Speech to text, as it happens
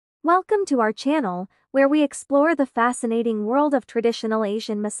Welcome to our channel, where we explore the fascinating world of traditional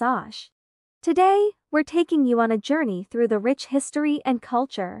Asian massage. Today, we're taking you on a journey through the rich history and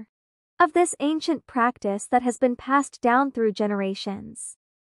culture of this ancient practice that has been passed down through generations.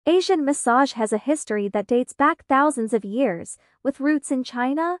 Asian massage has a history that dates back thousands of years, with roots in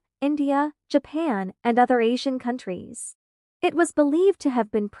China, India, Japan, and other Asian countries. It was believed to have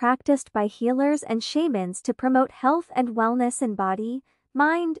been practiced by healers and shamans to promote health and wellness in body,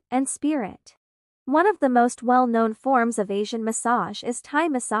 mind, and spirit. One of the most well-known forms of Asian massage is Thai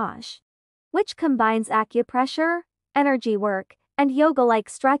massage, which combines acupressure, energy work, and yoga-like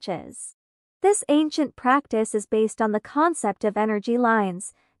stretches. This ancient practice is based on the concept of energy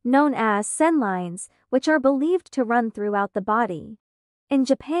lines, known as sen lines, which are believed to run throughout the body. In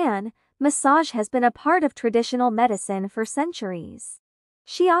Japan, massage has been a part of traditional medicine for centuries.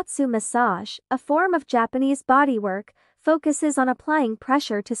 Shiatsu massage, a form of Japanese bodywork, focuses on applying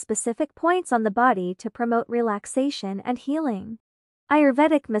pressure to specific points on the body to promote relaxation and healing.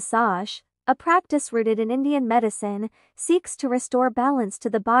 Ayurvedic massage, a practice rooted in Indian medicine, seeks to restore balance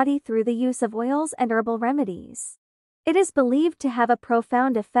to the body through the use of oils and herbal remedies. It is believed to have a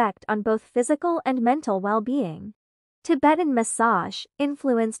profound effect on both physical and mental well-being. Tibetan massage,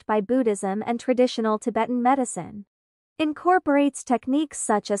 influenced by Buddhism and traditional Tibetan medicine, incorporates techniques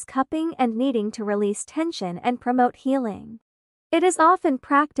such as cupping and kneading to release tension and promote healing. It is often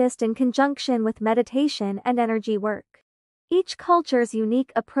practiced in conjunction with meditation and energy work. Each culture's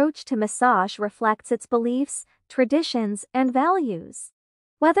unique approach to massage reflects its beliefs, traditions, and values.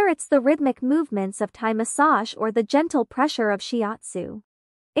 Whether it's the rhythmic movements of Thai massage or the gentle pressure of Shiatsu,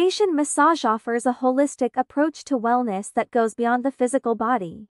 Asian massage offers a holistic approach to wellness that goes beyond the physical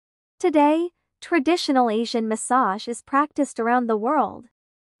body. Today, traditional Asian massage is practiced around the world,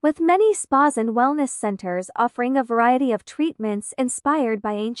 with many spas and wellness centers offering a variety of treatments inspired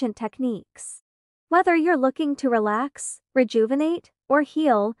by ancient techniques. Whether you're looking to relax, rejuvenate, or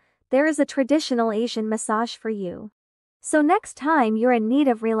heal, there is a traditional Asian massage for you. So next time you're in need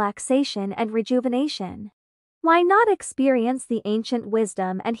of relaxation and rejuvenation, why not experience the ancient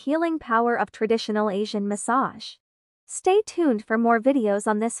wisdom and healing power of traditional Asian massage? Stay tuned for more videos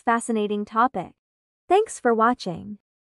on this fascinating topic. Thanks for watching.